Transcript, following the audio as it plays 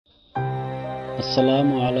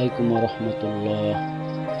আসসালামু আলাইকুম রহমতুল্লাহ।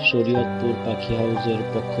 শরীয়তপুর পাখি হাউজের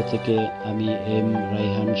পক্ষ থেকে আমি এম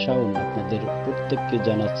রাইহান শাওন আপনাদের প্রত্যেককে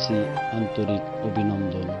জানাচ্ছি আন্তরিক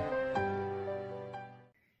অভিনন্দন।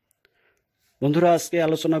 বন্ধুরা, আজকে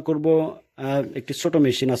আলোচনা করব একটি ছোট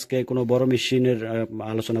মেশিন। আজকে কোনো বড় মেশিনের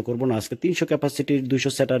আলোচনা করব না। আজকে 300 ক্যাপাসিটির 200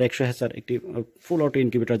 সেটার 100 হ্যাচার একটি ফুল অটো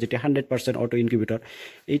ইনকিউবেটর, যেটি 100% অটো ইনকিউবেটর,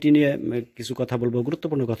 এইটি নিয়ে কিছু কথা বলবো,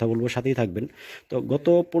 গুরুত্বপূর্ণ কথা বলবো, সাথেই থাকবেন। তো গত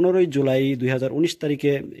 15 জুলাই 2019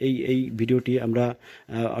 তারিখে এই ভিডিওটি আমরা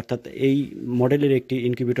অর্থাৎ এই মডেলের একটি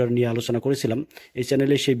ইনকিউবেটর নিয়ে আলোচনা করেছিলাম। এই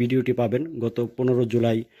চ্যানেলে সেই ভিডিওটি পাবেন গত 15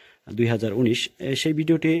 জুলাই 2019। সেই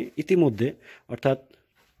ভিডিওটি ইতিমধ্যে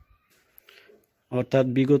অর্থাৎ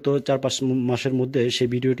বিগত 4-5 মাসের মধ্যে সেই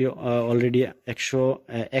ভিডিওটি অলরেডি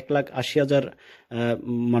 1,80,000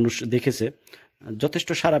 মানুষ দেখেছে। যথেষ্ট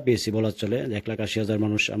সাড়া পেয়েছি বলা চলে। 1,80,000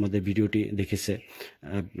 মানুষ আমাদের ভিডিওটি দেখেছে,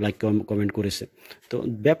 লাইক কমেন্ট করেছে। তো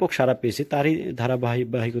ব্যাপক সাড়া পেয়েছি। তারই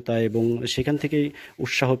ধারাবাহিকতা এবং সেখান থেকেই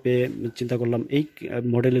উৎসাহ পেয়ে চিন্তা করলাম এই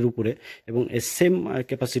মডেলের উপরে এবং সেম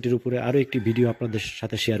ক্যাপাসিটির উপরে আরও একটি ভিডিও আপনাদের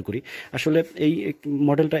সাথে শেয়ার করি। আসলে এই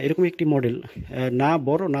মডেলটা এরকম একটি মডেল, না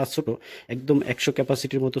বড় না ছোট, একদম 100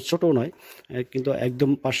 ক্যাপাসিটির মতো ছোটও নয়, কিন্তু একদম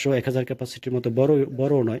 500-1000 ক্যাপাসিটির মতো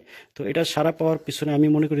বড়ও নয়। তো এটা সাড়া পাওয়ার পিছনে আমি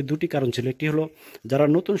মনে করি দুটি কারণ ছিল। একটি হলো, যারা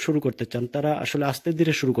নতুন শুরু করতে চান তারা আসলে আস্তে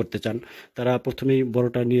ধীরে শুরু করতে চান। তারা প্রথমেই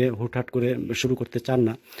বড়টা নিয়ে হুটহাট করে শুরু করতে চান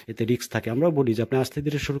না, এতে রিস্ক থাকে। আমরাও বলি যে আপনি আস্তে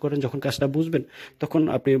ধীরে শুরু করেন, যখন কাজটা বুঝবেন তখন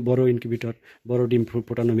আপনি বড় ইনকিউবেটর, বড় ডিম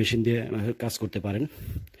ফোটানো মেশিন দিয়ে কাজ করতে পারেন।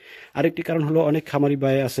 আরেকটি কারণ হলো, অনেক খামারি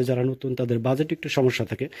ভাই আছে যারা নতুন, তাদের বাজেট একটু সমস্যা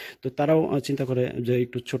থাকে, তো তারাও চিন্তা করে যে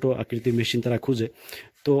একটু ছোট আকৃতির মেশিন তারা খুঁজে।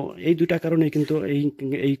 তো এই দুইটা কারণে কিন্তু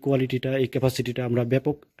এই কোয়ালিটিটা, এই ক্যাপাসিটিটা আমরা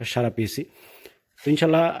ব্যাপক সাড়া পেয়েছি। তো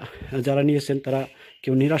ইনশাল্লাহ যারা নিয়েছেন তারা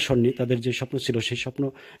কেউ নিরাশ হননি। তাদের যে স্বপ্ন ছিল সেই স্বপ্ন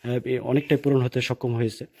অনেকটাই পূরণ হতে সক্ষম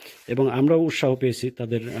হয়েছে এবং আমরাও উৎসাহ পেয়েছি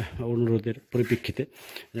তাদের অনুরোধের পরিপ্রেক্ষিতে।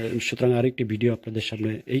 সুতরাং আরেকটি ভিডিও আপনাদের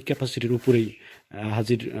সামনে এই ক্যাপাসিটির উপরেই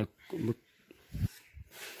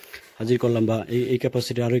হাজির করলাম, বা এই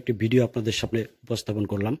ক্যাপাসিটির আরও একটি ভিডিও আপনাদের সামনে উপস্থাপন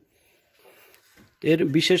করলাম। এর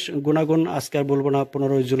বিশেষ গুণাগুণ আজকে আর বলবো না।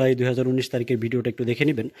 15 জুলাই 2019 তারিখের ভিডিওটা একটু দেখে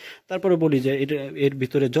নেবেন। তারপরে বলি যে এর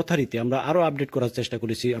ভিতরে যথারীতি আমরা আরও আপডেট করার চেষ্টা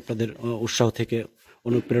করেছি আপনাদের উৎসাহ থেকে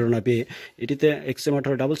অনুপ্রেরণা পেয়ে। এটিতে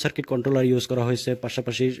এক্সএমাটার ডাবল সার্কিট কন্ট্রোলার ইউজ করা হয়েছে,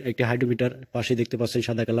 পাশাপাশি একটি হাইড্রোমিটার, পাশে দেখতে পাচ্ছেন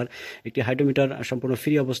সাদা কালার একটি হাইড্রোমিটার সম্পূর্ণ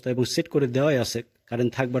ফ্রি অবস্থা এবং সেট করে দেওয়াই আছে।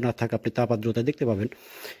 কারেন্ট থাক বা না থাক আপনি তাপ আর্দ্রতা দেখতে পাবেন।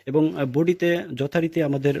 এবং বডিতে যথারীতি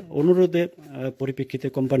আমাদের অনুরোধে পরিপ্রেক্ষিতে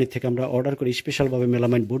কোম্পানি থেকে আমরা অর্ডার করে স্পেশালভাবে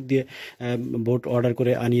মেলামাইন বোর্ড অর্ডার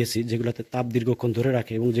করে আনিয়েছি, যেগুলোতে তাপ দীর্ঘক্ষণ ধরে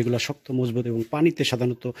রাখে এবং যেগুলো শক্ত, মজবুত এবং পানিতে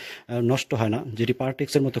সাধারণত নষ্ট হয় না, যেটি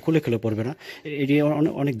পার্টেক্সের মতো খুলে পড়বে না। এটি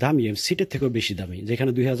অনেক দামি, সিটের থেকেও বেশি দামি।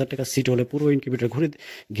 যেখানে 2,000 টাকা সিট হলে পুরো ইনকিউবেটর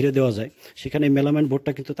ঘিরে দেওয়া যায়, সেখানে মেলামাইন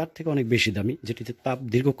বোর্ডটা কিন্তু তার থেকে অনেক বেশি দামি, যেটিতে তাপ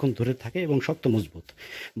দীর্ঘক্ষণ ধরে থাকে এবং শক্ত মজবুত।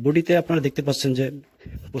 বডিতে আপনারা দেখতে পাচ্ছেন যে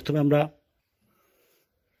প্রথমে আমরা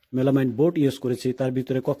মেলামাইন বোর্ড ইউজ করেছি, তার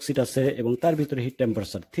ভিতরে কক্সিট আছে এবং তার ভিতরে হিট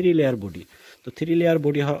টেম্পারেচার, 3 লেয়ার বডি। তো 3 লেয়ার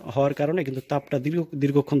বডি হওয়ার কারণে কিন্তু তাপটা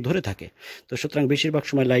দীর্ঘক্ষণ ধরে থাকে। তো সুতরাং বেশিরভাগ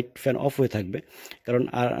সময় লাইট ফ্যান অফ হয়ে থাকবে। কারণ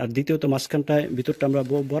আর দ্বিতীয়ত মাঝখানটায় ভিতরটা আমরা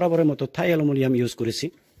বরাবরের মতো থাই অ্যালুমিনিয়াম ইউজ করেছি।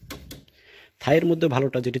 থাইয়ের মধ্যে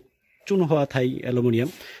ভালোটা যেটি চুন হওয়া থাই অ্যালুমিনিয়াম,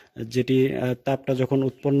 যেটি তাপটা যখন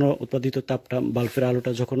উৎপাদিত তাপটা, বাল্বের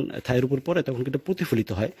আলোটা যখন থাইয়ের উপর পড়ে তখন কিন্তু প্রতিফলিত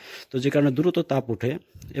হয়। তো যে কারণে দ্রুত তাপ ওঠে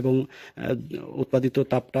এবং উৎপাদিত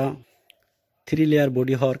তাপটা 3 লেয়ার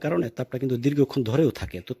বডি হওয়ার কারণে তাপটা কিন্তু দীর্ঘক্ষণ ধরেও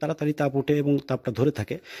থাকে। তো তাড়াতাড়ি তাপ ওঠে এবং তাপটা ধরে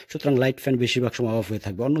থাকে। সুতরাং লাইট ফ্যান বেশিরভাগ সময় অফ হয়ে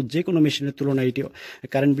থাকবে। অন্য যে কোনো মেশিনের তুলনায় এটি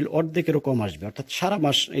কারেন্ট বিল অর্ধেকেরও কম আসবে। অর্থাৎ সারা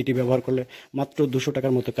মাস এটি ব্যবহার করলে মাত্র 200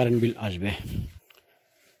 টাকার মতো কারেন্ট বিল আসবে।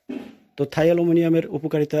 তো থাই অ্যালুমিনিয়ামের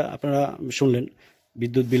উপকারিতা আপনারা শুনলেন,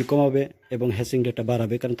 বিদ্যুৎ বিল কমাবে এবং হ্যাচিং রেটটা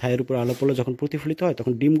বাড়াবে। কারণ থাইয়ের উপর আলো পড়লে যখন প্রতিফলিত হয়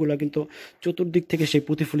তখন ডিমগুলো কিন্তু চতুর্দিক থেকে সেই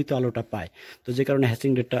প্রতিফলিত আলোটা পায়। তো যে কারণে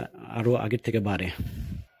হ্যাচিং রেটটা আরও আগের থেকে বাড়ে।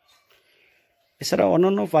 এছাড়া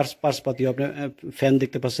অন্যান্য পার্টসপাতিও আপনি ফ্যান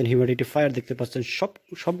দেখতে পাচ্ছেন, হিউমিডিফায়ার দেখতে পাচ্ছেন,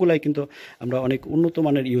 সবগুলাই কিন্তু আমরা অনেক উন্নত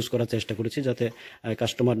মানের ইউজ করার চেষ্টা করেছি, যাতে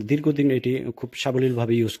কাস্টমার দীর্ঘদিন এটি খুব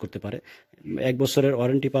সাবলীলভাবে ইউজ করতে পারে। 1 বছরের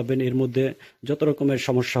ওয়ারেন্টি পাবেন। এর মধ্যে যত রকমের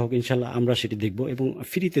সমস্যা হোক ইনশাল্লাহ আমরা সেটি দেখব এবং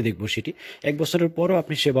ফ্রিতে দেখব সেটি। 1 বছরের পরও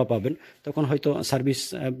আপনি সেবা পাবেন, তখন হয়তো সার্ভিস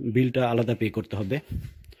বিলটা আলাদা পে করতে হবে।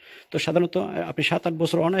 তো সাধারণত আপনি 7-8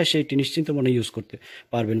 বছর অনায়াসে এটি নিশ্চিন্ত মনে ইউজ করতে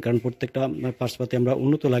পারবেন, কারণ প্রত্যেকটা পার্টসপাতি আমরা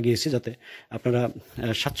উন্নত লাগিয়েছি যাতে আপনারা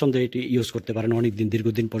স্বাচ্ছন্দ্যে এটি ইউজ করতে পারেন অনেক দিন,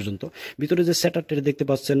 দীর্ঘদিন পর্যন্ত। ভিতরে যে সেটারটি দেখতে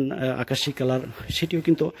পাচ্ছেন আকাশি কালার, সেটিও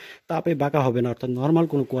কিন্তু তাপে বাঁকা হবে না, অর্থাৎ নর্মাল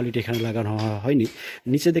কোনো কোয়ালিটি এখানে লাগানো হয়নি।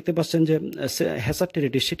 নিচে দেখতে পাচ্ছেন যে হ্যাচারটির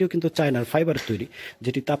এটি, সেটিও কিন্তু চায়নার ফাইবার তৈরি,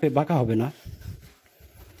 যেটি তাপে বাঁকা হবে না।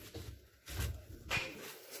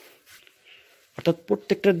 অর্থাৎ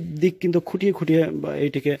প্রত্যেকটা দিক কিন্তু খুঁটিয়ে খুঁটিয়ে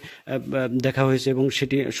এইটিকে দেখা হয়েছে এবং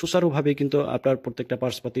সেটি সুচারুভাবে কিন্তু আপনার প্রত্যেকটা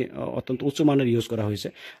পার্সপাতি অত্যন্ত উঁচু মানের ইউজ করা হয়েছে।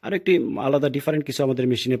 আর একটি আলাদা ডিফারেন্ট কিছু আমাদের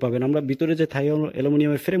মেশিনে পাবেন, আমরা ভিতরে যে থাই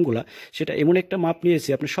অ্যালুমিনিয়ামের ফ্রেমগুলো সেটা এমন একটা মাপ নিয়েছি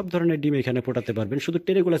আপনি সব ধরনের ডিম এখানে ফোটাতে পারবেন, শুধু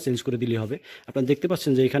ট্রেগুলো চেঞ্জ করে দিলেই হবে। আপনারা দেখতে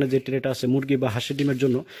পাচ্ছেন যে এখানে যে ট্রেটা আছে মুরগি বা হাঁসের ডিমের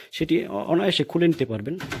জন্য সেটি অনায়াসে খুলে নিতে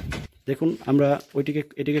পারবেন। দেখুন আমরা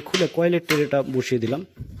এটিকে খুলে কয়েলের ট্রেটা বসিয়ে দিলাম,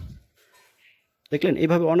 দেখলেন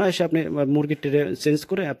এইভাবে অনায়াসে আপনি মুরগির ট্রে চেঞ্জ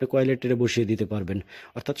করে আপনি কয়েলের ট্রে বসিয়ে দিতে পারবেন।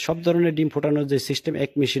 অর্থাৎ সব ধরনের ডিম ফোটানোর যে সিস্টেম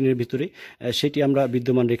এক মেশিনের ভিতরেই সেটি আমরা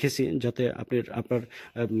বিদ্যমান রেখেছি, যাতে আপনার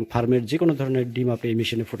ফার্মের যে কোনো ধরনের ডিম আপনি এই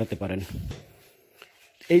মেশিনে ফোটাতে পারেন।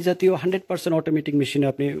 এই জাতীয় 100% অটোমেটিক মেশিনে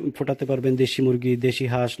আপনি ফোটাতে পারবেন দেশি মুরগি, দেশি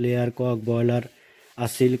হাঁস, লেয়ার, কক, ব্রয়লার,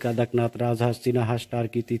 আসিল, কাদাকনাথ, রাজহাঁস, চীনা হাঁস,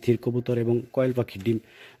 টার্কি, তিথির, কবুতর এবং কয়েল পাখির ডিম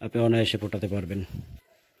আপনি অনায়াসে ফোটাতে পারবেন।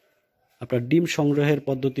 আপনার ডিম সংগ্রহের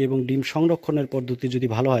পদ্ধতি এবং ডিম সংরক্ষণের পদ্ধতি যদি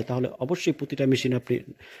ভালো হয় তাহলে অবশ্যই প্রতিটা মেশিন আপনি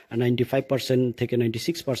 95% থেকে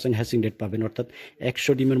 96% হ্যাচিং রেট পাবেন, অর্থাৎ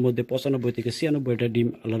 100 ডিমের মধ্যে 95 থেকে 96টা ডিম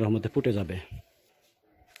আল্লাহর রহমতে ফুটে যাবে।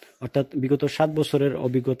 অর্থাৎ বিগত 7 বছরের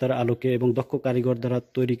অভিজ্ঞতার আলোকে এবং দক্ষ কারিগর দ্বারা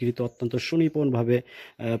তৈরিকৃত অত্যন্ত সুনিপুণভাবে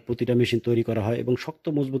প্রতিটা মেশিন তৈরি করা হয় এবং শক্ত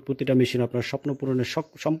মজবুত প্রতিটা মেশিন আপনার স্বপ্ন পূরণে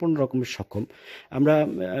সম্পূর্ণ রকমের সক্ষম। আমরা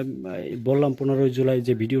বললাম 15 জুলাই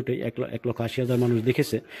যে ভিডিওটি 1,80,000 মানুষ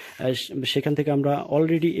দেখেছে, সেখান থেকে আমরা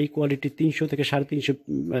অলরেডি এই কোয়ালিটির 300 থেকে 350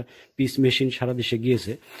 পিস মেশিন সারা দেশে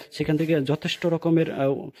গিয়েছে, সেখান থেকে যথেষ্ট রকমের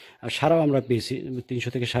সারাও আমরা পেয়েছি। 300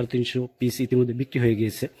 থেকে 350 পিস ইতিমধ্যে বিক্রি হয়ে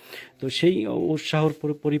গিয়েছে। তো সেই উৎসাহর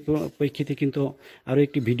পরিপ্রেক্ষিতে কিন্তু আরও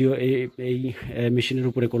একটি ভিডিও এই মেশিনের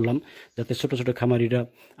উপরে করলাম, যাতে ছোট ছোট খামারিরা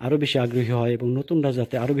আরও বেশি আগ্রহী হয় এবং নতুনরা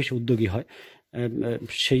যাতে আরও বেশি উদ্যোগী হয়,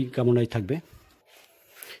 সেই কামনাই থাকবে।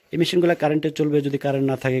 এই মেশিনগুলো কারেন্টে চলবে, যদি কারেন্ট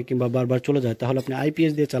না থাকে কিংবা বারবার চলে যায় তাহলে আপনি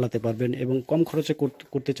আইপিএস দিয়ে চালাতে পারবেন এবং কম খরচে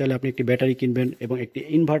করতে চাইলে আপনি একটি ব্যাটারি কিনবেন এবং একটি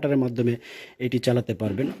ইনভার্টারের মাধ্যমে এটি চালাতে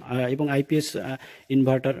পারবেন, এবং আইপিএস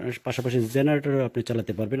ইনভার্টার পাশাপাশি জেনারেটর আপনি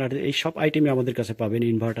চালাতে পারবেন। আর এই সব আইটেমই আমাদের কাছে পাবেন,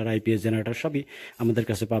 ইনভার্টার, আইপিএস, জেনারেটর সবই আমাদের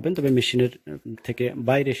কাছে পাবেন, তবে মেশিনের থেকে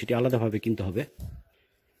বাইরে সেটি আলাদাভাবে কিনতে হবে।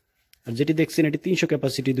 আর যেটি দেখছেন এটি 300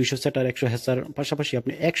 ক্যাপাসিটি, 200 সেটার, 100 হ্যাচার, পাশাপাশি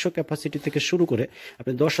আপনি 100 ক্যাপাসিটি থেকে শুরু করে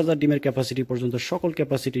আপনি 10,000 ডিমের ক্যাপাসিটি পর্যন্ত সকল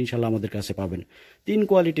ক্যাপাসিটি ইনশাল্লাহ আমাদের কাছে পাবেন। 3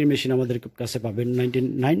 কোয়ালিটির মেশিন আমাদের কাছে পাবেন।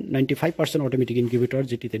 95% অটোমেটিক ইনকিউবেটর,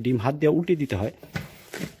 যেটিতে ডিম হাত দিয়ে উল্টে দিতে হয়,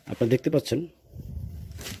 আপনারা দেখতে পাচ্ছেন।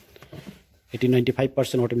 এটি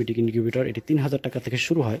 95% অটোমেটিক ইনকিউবেটর, এটি 3,000 টাকা থেকে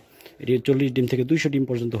শুরু হয়, এটি 40 ডিম থেকে 200 ডিম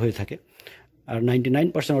পর্যন্ত হয়ে থাকে। আর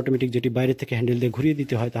 99% অটোমেটিক, যেটি বাইরে থেকে হ্যান্ডেল দিয়ে ঘুরিয়ে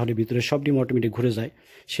দিতে হয় তাহলে ভিতরে সব ডিম অটোমেটিক ঘুরে যায়,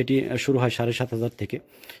 সেটি শুরু হয় 7,500 থেকে।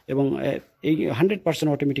 এবং এই 100%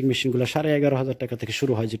 অটোমেটিক মেশিনগুলো 11,500 টাকা থেকে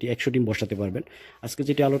শুরু হয়, যেটি 100 ডিম বসাতে পারবেন। আজকে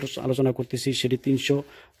যেটি আলোচনা করতেছি সেটি 300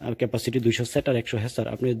 ক্যাপাসিটি, 200 সেটার, 100 হ্যাচার,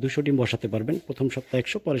 আপনি 200 ডিম বসাতে পারবেন। প্রথম সপ্তাহে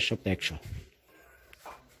 100, পরের সপ্তাহে 100।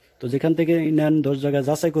 তো যেখান থেকে নেন 10 জায়গায়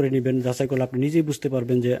যাচাই করে নেবেন, যাচাই করলে আপনি নিজেই বুঝতে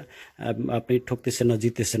পারবেন যে আপনি ঠকতেছেন না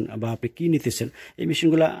জিততেছেন, বা আপনি কী নিতেছেন। এই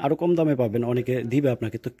মেশিনগুলো আরও কম দামে পাবেন, অনেকে দিবে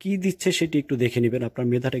আপনাকে, তো কী দিচ্ছে সেটি একটু দেখে নেবেন, আপনার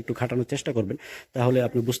মেধাটা একটু খাটানোর চেষ্টা করবেন, তাহলে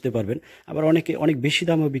আপনি বুঝতে পারবেন। আবার অনেকে অনেক বেশি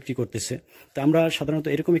দামেও বিক্রি করতেছে, তো আমরা সাধারণত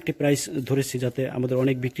এরকম একটি প্রাইস ধরেছি যাতে আমাদের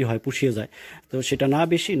অনেক বিক্রি হয়, পুষিয়ে যায়। তো সেটা না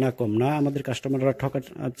বেশি না কম, না আমাদের কাস্টমাররা ঠকার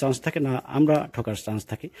চান্স থাকে, না আমরা ঠকার চান্স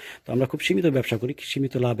থাকে। তো আমরা খুব সীমিত ব্যবসা করি,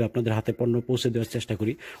 সীমিত লাভে আপনাদের হাতে পণ্য পৌঁছে দেওয়ার চেষ্টা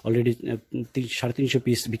করি। অলরেডি 350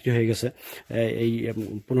 পিস বিক্রি হয়ে গেছে এই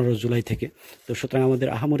 15 জুলাই থেকে। তো সুতরাং আমাদের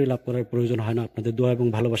আহামরি লাভ করার প্রয়োজন হয় না, আপনাদের দোয়া এবং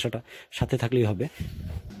ভালোবাসাটা সাথে থাকলেই হবে।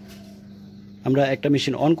 আমরা একটা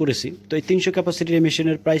মেশিন অন করেছি, তো এই 300 ক্যাপাসিটির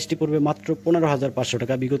মেশিনের প্রাইসটি পড়বে মাত্র 15,500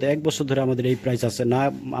 টাকা। বিগত 1 বছর ধরে আমাদের এই প্রাইস আছে, না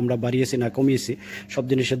আমরা বাড়িয়েছি না কমিয়েছি, সব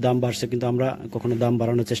জিনিসের দাম বাড়ছে, কিন্তু আমরা কখনো দাম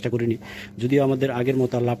বাড়ানোর চেষ্টা করিনি। যদিও আমাদের আগের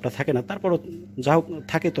মতো আর লাভটা থাকে না, তারপরও যা হোক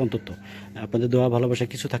থাকে, তো অন্তত আপনাদের দোয়া ভালোবাসা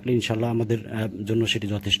কিছু থাকলে ইনশাল্লাহ আমাদের জন্য সেটি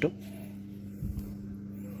যথেষ্ট।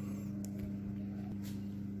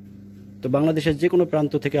 তো বাংলাদেশের যে কোনো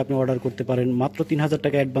প্রান্ত থেকে আপনি অর্ডার করতে পারেন, মাত্র 3,000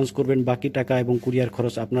 টাকা অ্যাডভান্স করবেন, বাকি টাকা এবং কুরিয়ার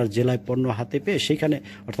খরচ আপনার জেলায় পণ্য হাতে পেয়ে সেইখানে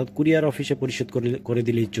অর্থাৎ কুরিয়ার অফিসে পরিশোধ করে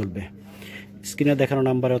দিলেই চলবে। স্ক্রিনে দেখানো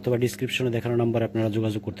নাম্বারে অথবা ডিসক্রিপশনে দেখানো নাম্বারে আপনারা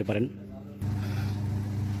যোগাযোগ করতে পারেন।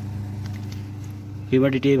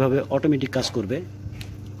 হিউমিডিটি এইভাবে অটোমেটিক কাজ করবে,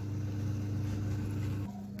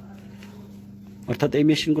 অর্থাৎ এই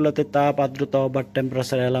মেশিনগুলোতে তাপ, আর্দ্রতা বা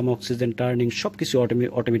টেম্পারেচার, অ্যালার্ম, অক্সিজেন, টার্নিং সব কিছু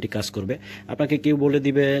অটোমেটিক কাজ করবে। আপনাকে কেউ বলে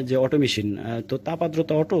দিবে যে অটো মেশিন, তো তাপ,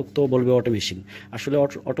 আর্দ্রতা অটো, তো বলবে অটো মেশিন। আসলে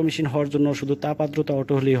অটো মেশিন হওয়ার জন্য শুধু তাপ, আর্দ্রতা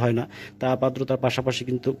অটো হলেই হয় না, তাপ, আর্দ্রতার পাশাপাশি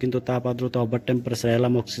কিন্তু তাপ, আর্দ্রতা বা টেম্পারেচার,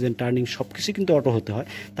 অ্যালার্ম, অক্সিজেন, টার্নিং সব কিছু কিন্তু অটো হতে হয়,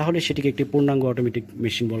 তাহলে সেটিকে একটি পূর্ণাঙ্গ অটোমেটিক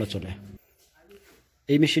মেশিন বলা চলে।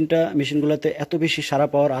 এই মেশিনগুলোতে এত বেশি সাড়া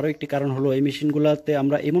পাওয়ার আরও একটি কারণ হলো এই মেশিনগুলোতে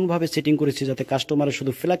আমরা এমনভাবে সেটিং করেছি যাতে কাস্টমারের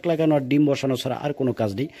শুধু ফ্ল্যাগ লাগানো আর ডিম বসানো ছাড়া আর কোনো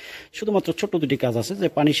কাজ নেই। শুধুমাত্র ছোট্ট দুটি কাজ আছে, যে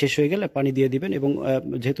পানি শেষ হয়ে গেলে পানি দিয়ে দিবেন, এবং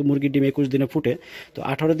যেহেতু মুরগির ডিম 21 দিনে ফুটে, তো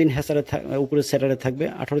 18 দিন হ্যাচারে উপরে স্যাটারে থাকবে,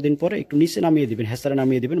 18 দিন পরে একটু নিচে নামিয়ে দিবেন, হ্যাচারে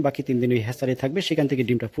নামিয়ে দিবেন, বাকি 3 দিন ওই হ্যাচারে থাকবে, সেখান থেকে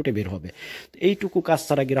ডিমটা ফুটে বের হবে। তো এইটুকু কাজ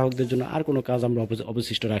ছাড়া গ্রাহকদের জন্য আর কোনো কাজ আমরা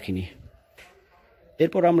অবশিষ্ট রাখিনি।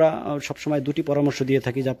 এরপর আমরা সবসময় দুটি পরামর্শ দিয়ে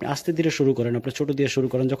থাকি যে আপনি আস্তে ধীরে শুরু করেন, আপনি ছোট দিয়ে শুরু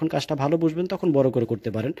করেন, যখন কাজটা ভালো বুঝবেন তখন বড় করে করতে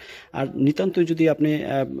পারেন। আর নিতান্তই যদি আপনি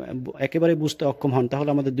একেবারে বুঝতে অক্ষম হন, তাহলে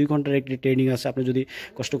আমাদের 2 ঘন্টার একটি ট্রেনিং আছে। আপনি যদি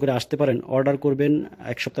কষ্ট করে আসতে পারেন, অর্ডার করবেন,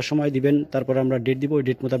 1 সপ্তাহ সময় দিবেন, তারপরে আমরা ডেট দিব, ওই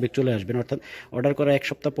ডেট মোতাবেক চলে আসবেন। অর্থাৎ অর্ডার করার 1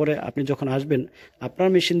 সপ্তাহ পরে আপনি যখন আসবেন, আপনার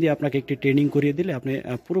মেশিন দিয়ে আপনাকে একটি ট্রেনিং করিয়ে দিলে আপনি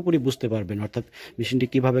পুরোপুরি বুঝতে পারবেন। অর্থাৎ মেশিনটি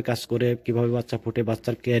কীভাবে কাজ করে, কীভাবে বাচ্চা ফোটে,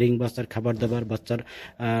 বাচ্চার কেয়ারিং, বাচ্চার খাবার দাবার, বাচ্চার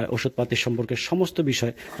ওষুধপাতির সম্পর্কে সমস্ত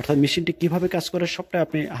বিষয়, অর্থাৎ মেশিনটি কীভাবে কাজ করে সবটা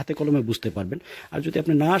আপনি হাতে কলমে বুঝতে পারবেন। আর যদি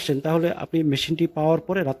আপনি না আসেন, তাহলে আপনি মেশিনটি পাওয়ার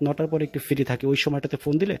পরে রাত 9টার পরে একটু ফ্রি থাকে, ওই সময়টাতে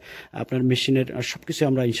ফোন দিলে আপনার মেশিনের সব কিছু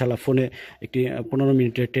আমরা ইনশাল্লাহ ফোনে একটি 15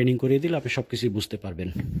 মিনিটের ট্রেনিং করিয়ে দিলে আপনি সব কিছুই বুঝতে পারবেন।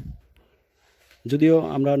 যদিও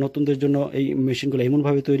আমরা নতুনদের জন্য এই মেশিনগুলো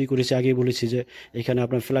এমনভাবে তৈরি করেছি, আগেই বলেছি যে এখানে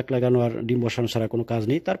আপনার ফ্ল্যাগ লাগানো আর ডিম বসানো ছাড়া কোনো কাজ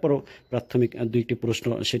নেই। তারপরও প্রাথমিক 2টি প্রশ্ন,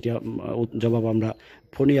 সেটি জবাব আমরা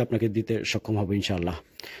ফোনেই আপনাকে দিতে সক্ষম হব ইনশাআল্লাহ।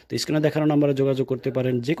 তো স্ক্রিনে দেখানো নাম্বারে যোগাযোগ করতে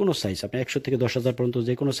পারেন। যে কোনো সাইজ, আপনি 100 থেকে 10,000 পর্যন্ত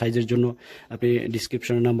যে কোনো সাইজের জন্য আপনি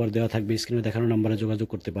ডিসক্রিপশনে নাম্বার দেওয়া থাকবে, স্ক্রিনে দেখানো নাম্বারে যোগাযোগ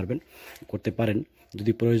করতে পারেন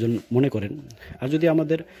যদি প্রয়োজন মনে করেন। আর যদি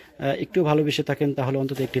আমাদের একটু ভালোবেসে থাকেন, তাহলে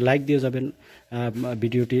অন্তত একটি লাইক দিয়ে যাবেন।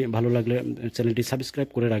 ভিডিওটি ভালো লাগলে চ্যানেলটি সাবস্ক্রাইব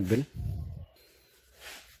করে রাখবেন।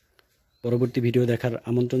 পরবর্তী ভিডিও দেখার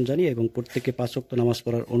আমন্ত্রণ জানিয়ে এবং প্রত্যেককে 5 ওয়াক্ত নামাজ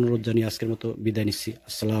পড়ার অনুরোধ জানিয়ে আজকের মতো বিদায় নিচ্ছি।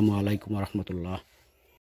 আসসালামু আলাইকুম ওয়া রাহমাতুল্লাহ।